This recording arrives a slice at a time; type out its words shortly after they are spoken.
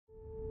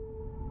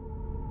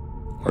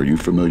Are you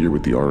familiar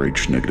with the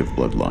Rh-negative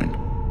bloodline?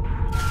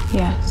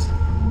 Yes.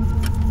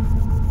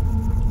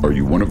 Are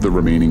you one of the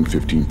remaining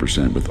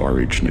 15% with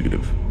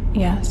Rh-negative?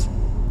 Yes.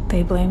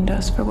 They blamed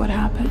us for what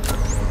happened.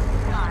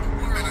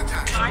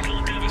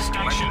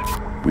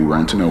 We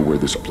want to know where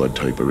this blood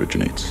type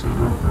originates.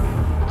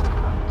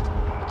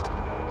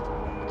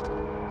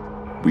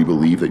 We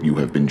believe that you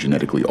have been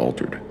genetically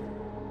altered.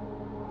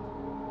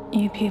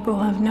 You people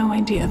have no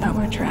idea that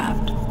we're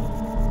trapped.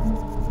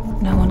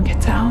 No one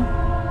gets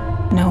out.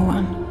 No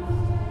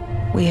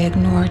one. We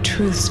ignore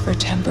truths for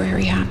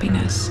temporary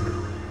happiness.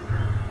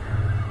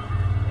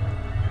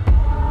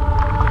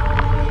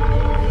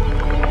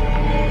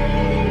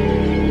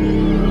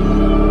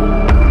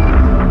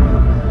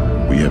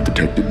 We have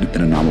detected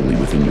an anomaly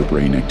within your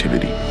brain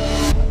activity.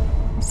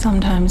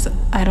 Sometimes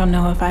I don't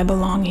know if I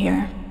belong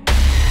here.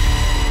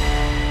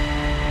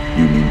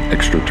 You mean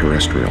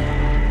extraterrestrial?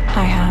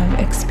 I have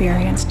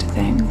experienced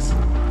things.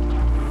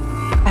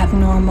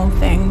 Abnormal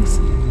things.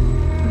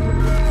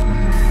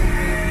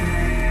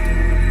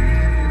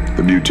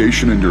 The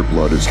mutation in your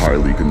blood is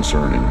highly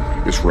concerning.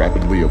 It's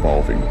rapidly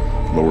evolving.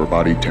 Lower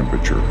body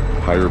temperature,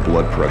 higher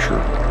blood pressure,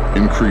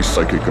 increased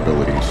psychic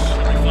abilities.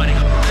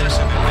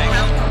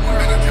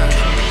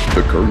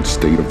 The current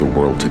state of the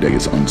world today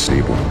is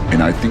unstable,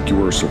 and I think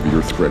you are a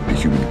severe threat to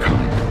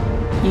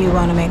humankind. You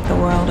want to make the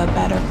world a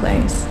better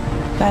place.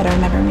 Better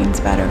never means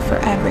better for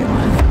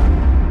everyone.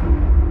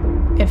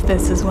 If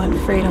this is what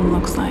freedom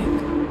looks like,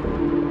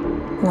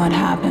 what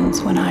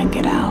happens when I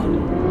get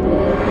out?